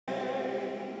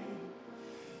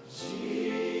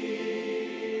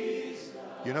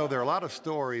You know, there are a lot of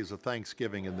stories of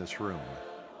Thanksgiving in this room,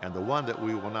 and the one that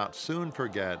we will not soon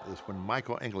forget is when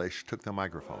Michael English took the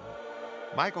microphone.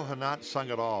 Michael had not sung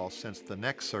at all since the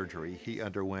neck surgery he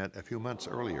underwent a few months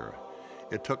earlier.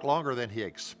 It took longer than he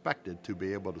expected to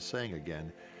be able to sing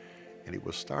again, and he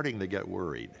was starting to get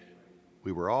worried.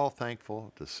 We were all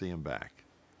thankful to see him back.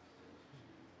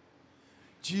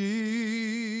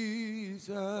 Jesus,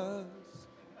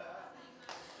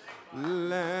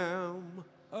 Lamb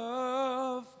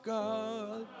of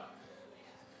God,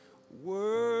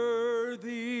 worthy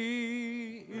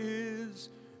is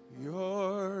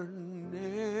your name.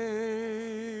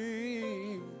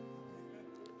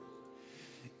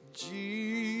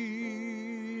 Jesus,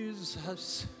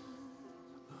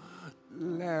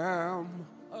 Lamb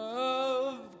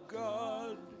of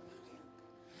God,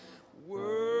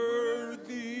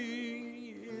 worthy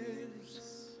is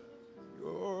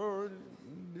your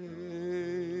name.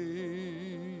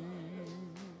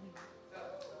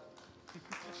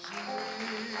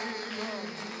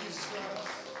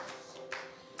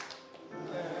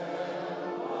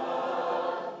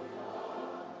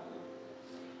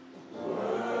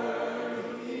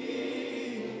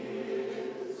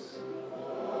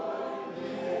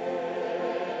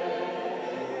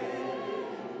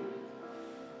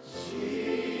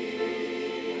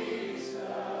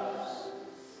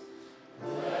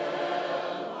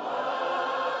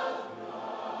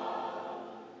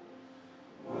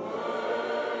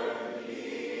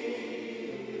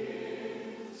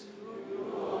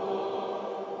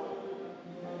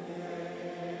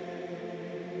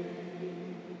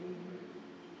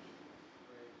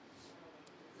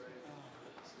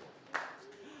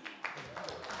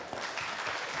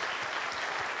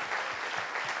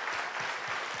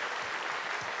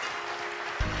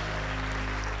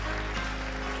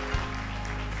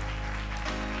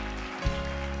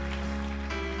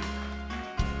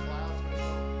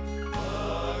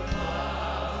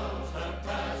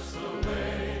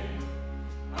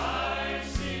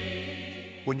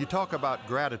 When you talk about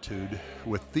gratitude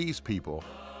with these people,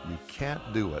 you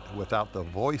can't do it without the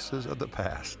voices of the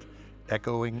past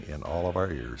echoing in all of our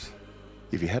ears.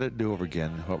 If you had it to do over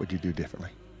again, what would you do differently?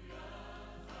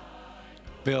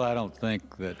 Bill, I don't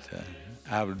think that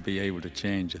I would be able to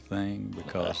change a thing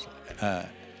because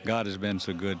God has been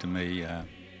so good to me.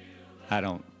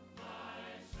 There's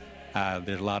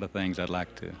a lot of things I'd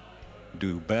like to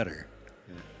do better.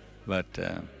 Yeah. But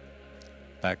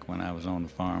back when I was on the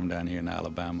farm down here in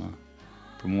Alabama,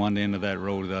 from one end of that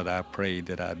road to the other, I prayed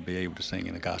that I'd be able to sing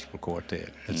in a gospel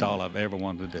quartet. That's all I've ever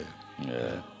wanted to do.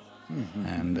 Yeah. Mm-hmm.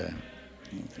 And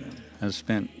I've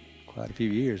spent quite a few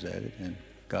years at it, and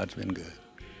God's been good.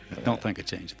 I don't think I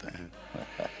changed a thing.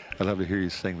 I'd love to hear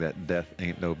you sing that "Death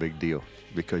Ain't No Big Deal,"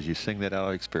 because you sing that out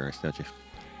of experience, don't you?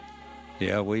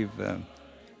 Yeah, we've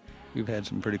had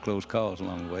some pretty close calls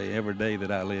along the way. Every day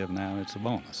that I live now, it's a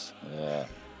bonus. Yeah.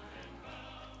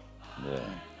 Yeah.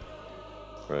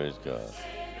 Praise God.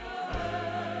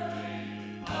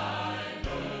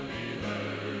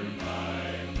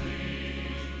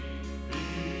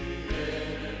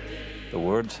 The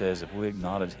Word says if we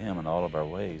acknowledge Him in all of our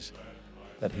ways,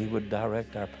 that He would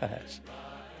direct our paths.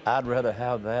 I'd rather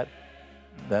have that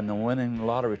than the winning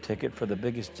lottery ticket for the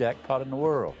biggest jackpot in the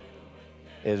world,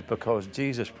 is because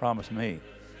Jesus promised me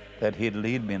that He'd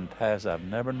lead me in paths I've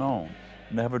never known,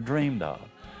 never dreamed of,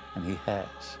 and He has.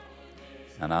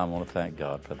 And I want to thank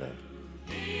God for that.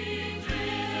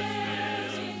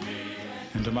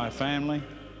 And to my family,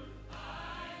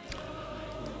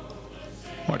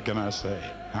 what can I say?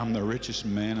 I'm the richest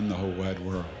man in the whole wide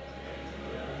world.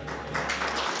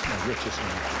 The richest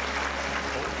man.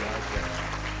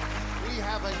 We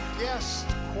have a guest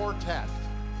quartet,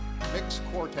 mixed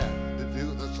quartet, to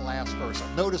do this last verse.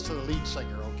 Notice to the lead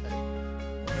singer, okay?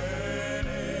 When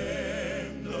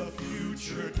in the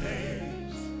future days,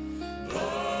 the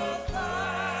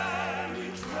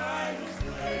fiery trials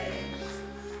blaze,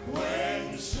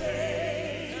 when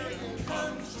Satan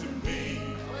comes to me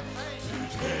to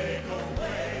take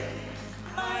away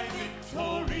my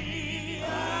victory,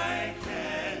 I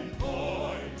can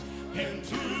point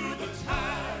into the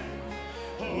time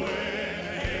when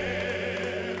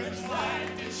heaven's light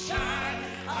did shine.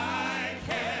 I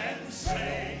can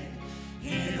say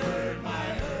He heard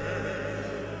my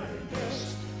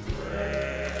earnest prayer.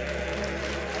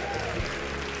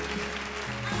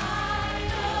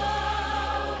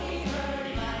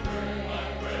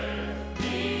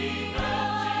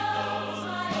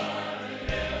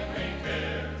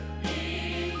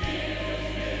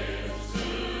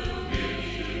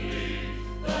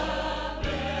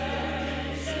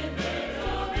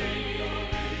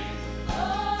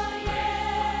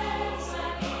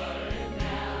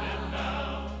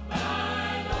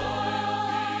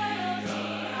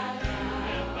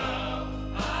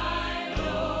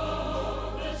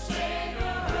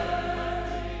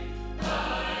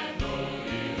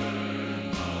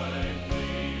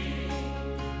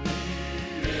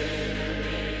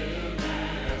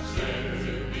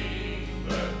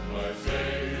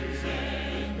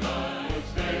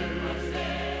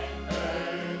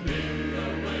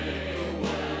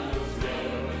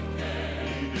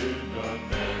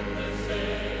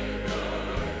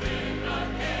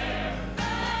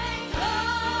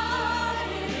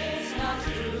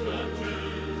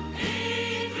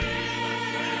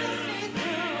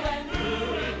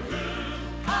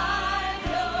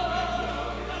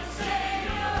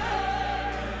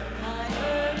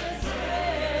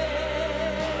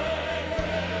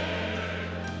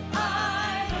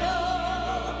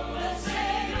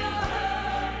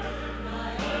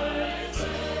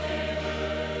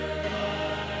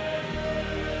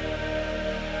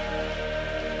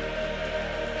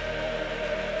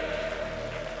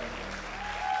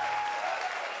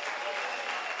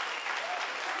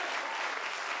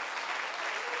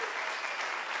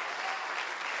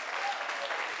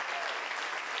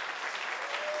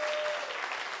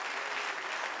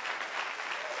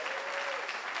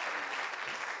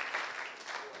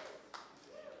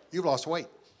 You've lost weight.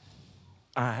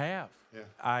 I have.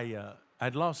 Yeah.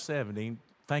 I'd lost 70.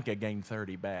 Think I gained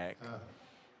 30 back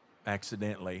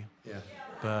accidentally. Yeah.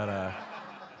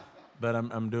 But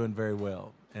I'm doing very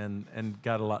well and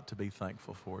got a lot to be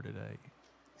thankful for today.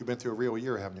 You've been through a real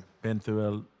year, haven't you? Been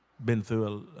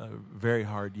through a very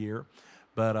hard year,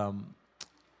 but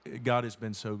God has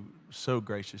been so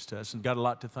gracious to us and got a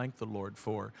lot to thank the Lord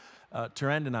for.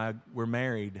 Tarand and I were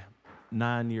married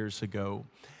 9 years ago.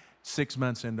 6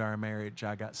 months into our marriage,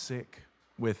 I got sick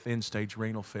with end-stage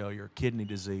renal failure, kidney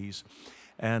disease,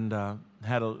 and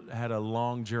had a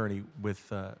long journey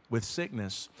with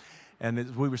sickness. And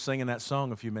as we were singing that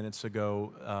song a few minutes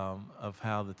ago of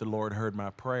how that the Lord heard my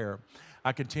prayer,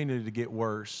 I continued to get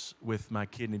worse with my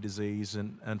kidney disease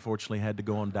and unfortunately had to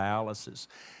go on dialysis.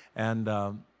 And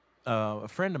a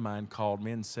friend of mine called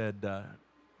me and said,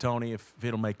 Tony, if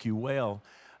it'll make you well,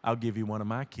 I'll give you one of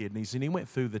my kidneys. And he went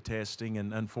through the testing,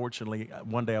 and unfortunately,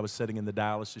 one day I was sitting in the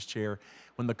dialysis chair.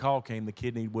 When the call came, the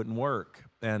kidney wouldn't work.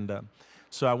 And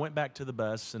so I went back to the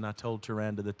bus, and I told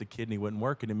Taranda that the kidney wouldn't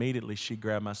work, and immediately she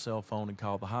grabbed my cell phone and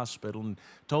called the hospital and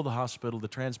told the hospital, the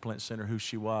transplant center, who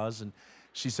she was. And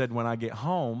she said, when I get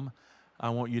home, I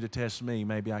want you to test me.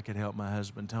 Maybe I could help my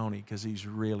husband, Tony, because he's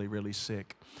really, really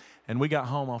sick. And we got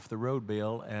home off the road,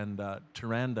 Bill, and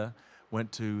Taranda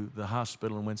went to the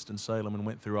hospital in Winston-Salem and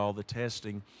went through all the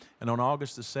testing. And on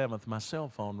August the 7th, my cell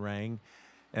phone rang,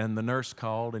 and the nurse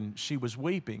called, and she was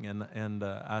weeping. And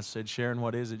I said, Sharon,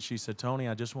 what is it? She said, Tony,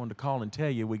 I just wanted to call and tell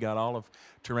you we got all of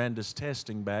Taranda's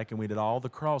testing back, and we did all the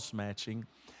cross-matching.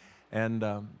 And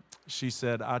she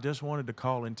said, I just wanted to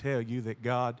call and tell you that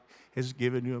God has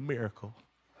given you a miracle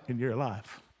in your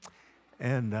life.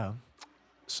 And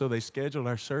so they scheduled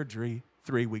our surgery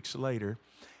 3 weeks later,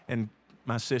 and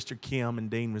my sister Kim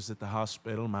and Dean was at the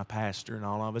hospital, my pastor and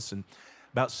all of us, and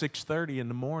about 6:30 in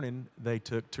the morning, they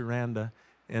took Taranda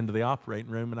into the operating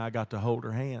room, and I got to hold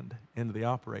her hand into the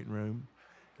operating room.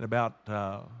 And about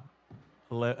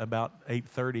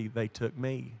 8:30, they took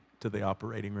me to the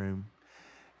operating room.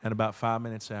 And about 5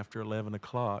 minutes after 11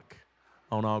 o'clock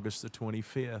on August the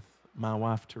 25th, my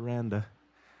wife Taranda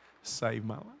saved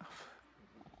my life.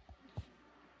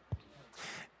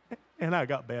 And I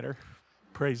got better.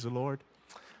 Praise the Lord.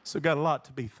 So got a lot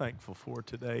to be thankful for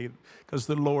today because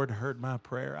the Lord heard my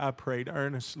prayer. I prayed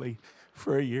earnestly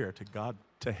for a year to God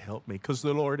to help me because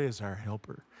the Lord is our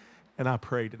helper. And I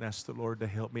prayed and asked the Lord to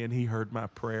help me, and He heard my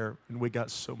prayer, and we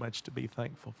got so much to be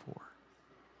thankful for.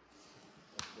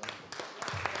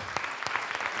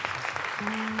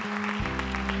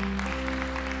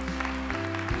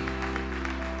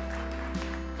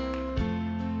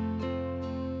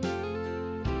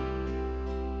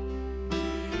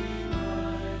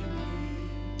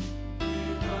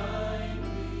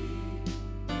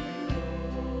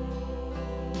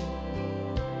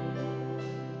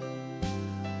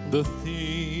 The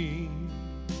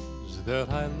things that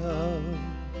I love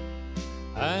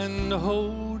and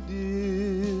hold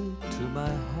dear to my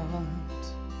heart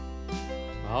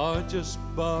are just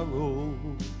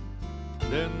borrowed,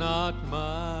 they're not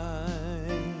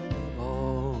mine at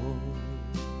all.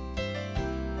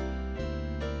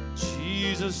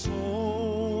 Jesus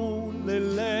only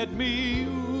let me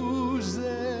use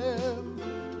them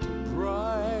to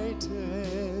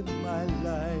brighten my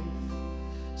life.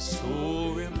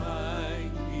 So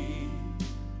remind me,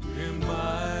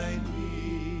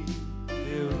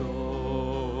 dear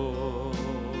Lord.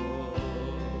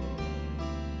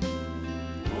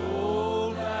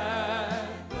 Pull back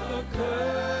the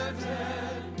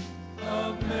curtain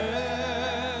of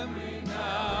memory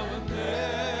now and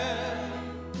then.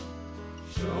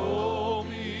 Show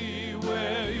me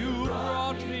where you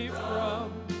brought me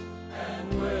from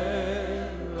and where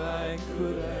I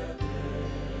could have been.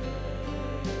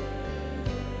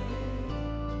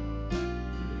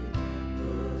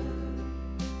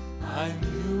 I'm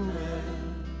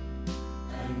human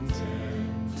and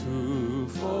tend to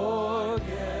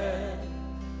forget.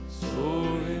 So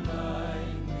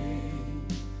remind me,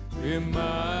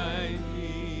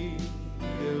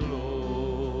 dear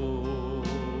Lord.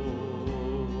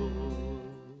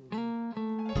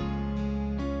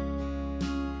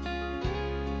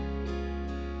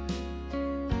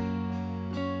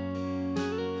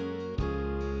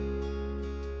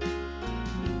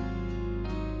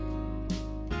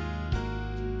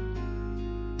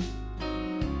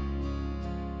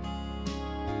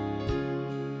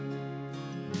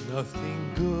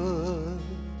 Nothing good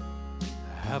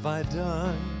have I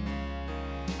done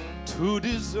to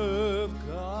deserve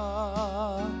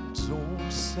God's own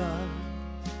Son.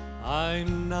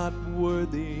 I'm not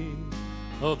worthy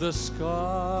of the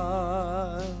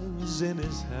scars in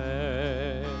His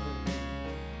hand.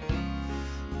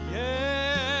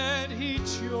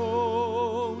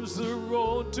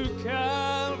 to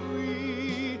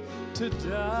Calvary to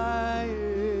die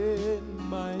in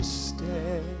my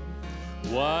stead.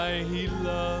 Why he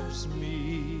loves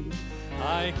me,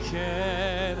 I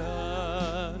can't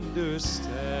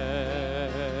understand.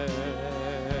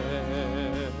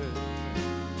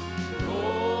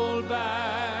 Roll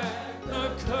back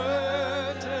the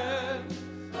curtain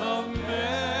of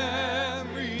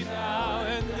memory now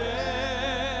and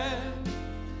then.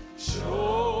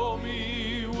 Show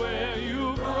me where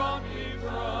you brought me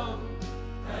from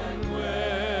and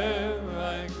where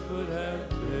I could have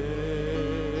been.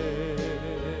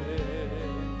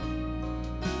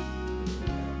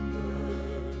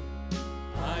 Remember,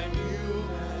 I'm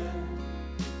human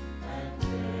and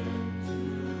tend to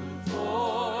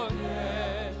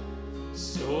forget.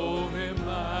 So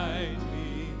remind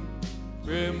me,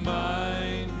 dear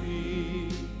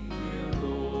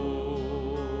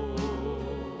Lord.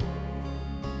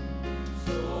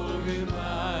 So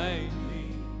remind me,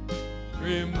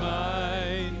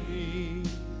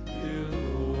 dear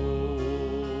Lord.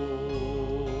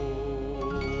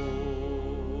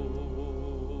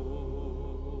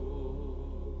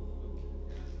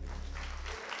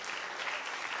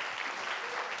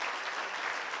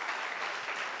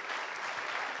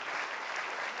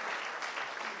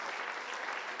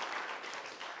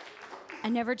 I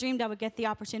never dreamed I would get the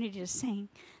opportunity to sing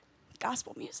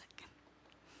gospel music.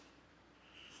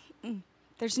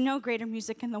 There's no greater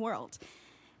music in the world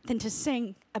than to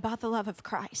sing about the love of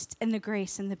Christ and the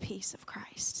grace and the peace of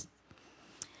Christ.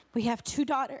 We have 2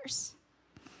 daughters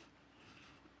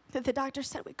that the doctor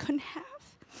said we couldn't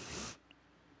have.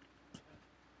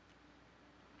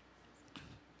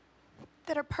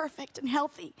 That are perfect and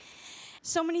healthy.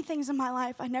 So many things in my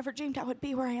life I never dreamed I would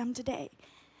be where I am today.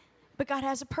 But God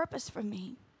has a purpose for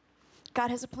me.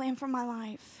 God has a plan for my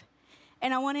life.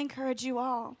 And I want to encourage you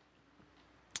all.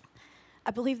 I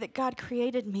believe that God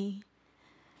created me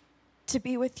to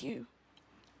be with you.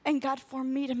 And God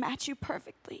formed me to match you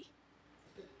perfectly.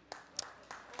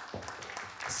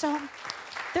 So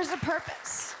there's a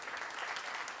purpose.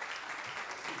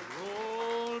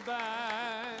 Roll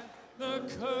back the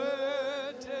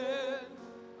curtain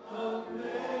of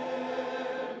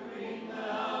memory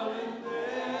now and then.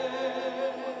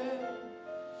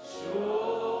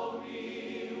 Show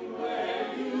me where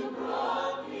you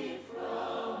brought me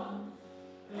from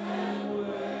and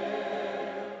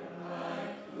where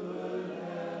I could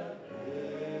have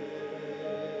been.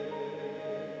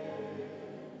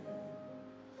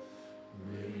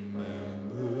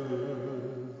 Remember,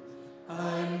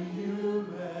 I'm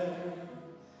human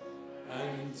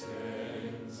and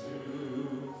tend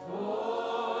to forget.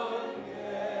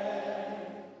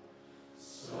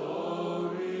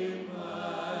 So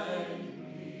remind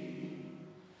me,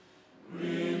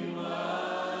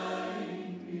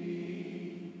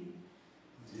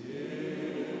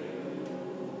 dear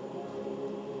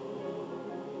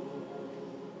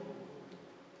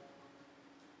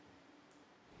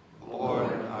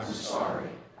Lord, I'm sorry.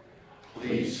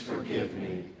 Please forgive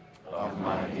me of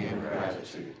my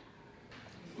ingratitude.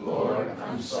 Lord,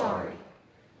 I'm sorry.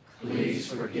 Please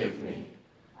forgive me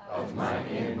of my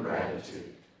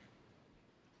ingratitude.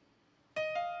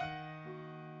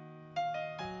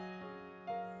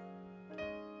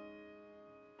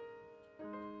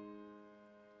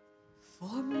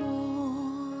 For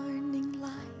morning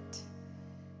light,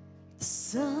 the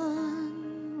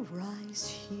sunrise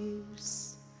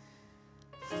hues,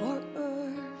 for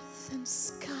earth and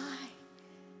sky,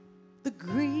 the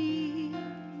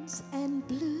greens and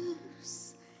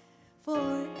blues,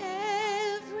 for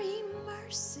every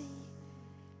mercy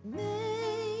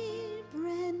made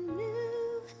brand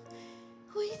new,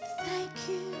 we thank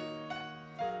you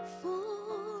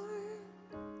for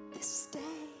this day.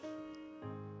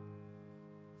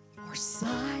 For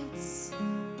sights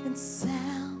and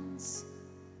sounds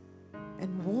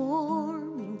and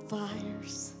warming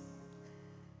fires,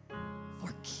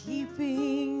 for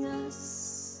keeping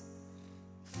us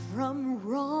from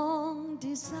wrong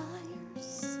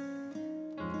desires,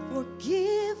 for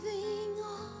giving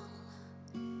all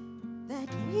that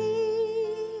we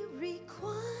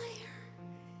require.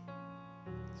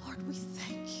 Lord, we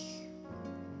thank you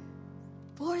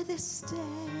for this day.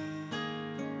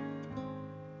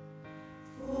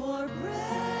 For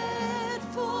bread,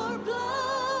 for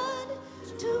blood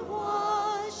to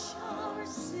wash our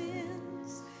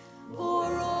sins,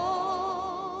 for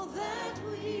all that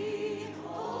we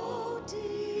hold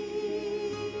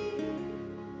dear,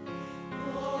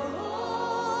 for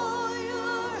all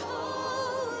your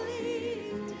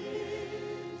holy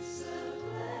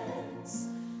disciplines,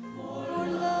 for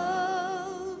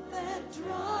love that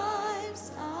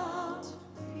drives out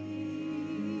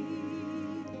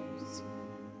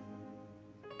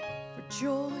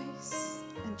joys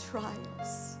and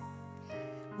trials,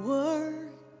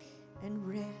 work and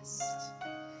rest,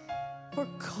 for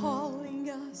calling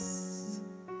us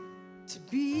to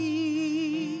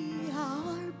be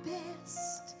our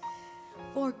best.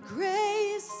 For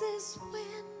grace is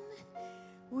when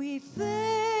we fail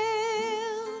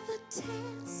the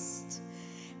test.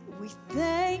 We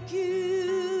thank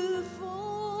you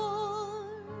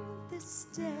for this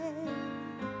day.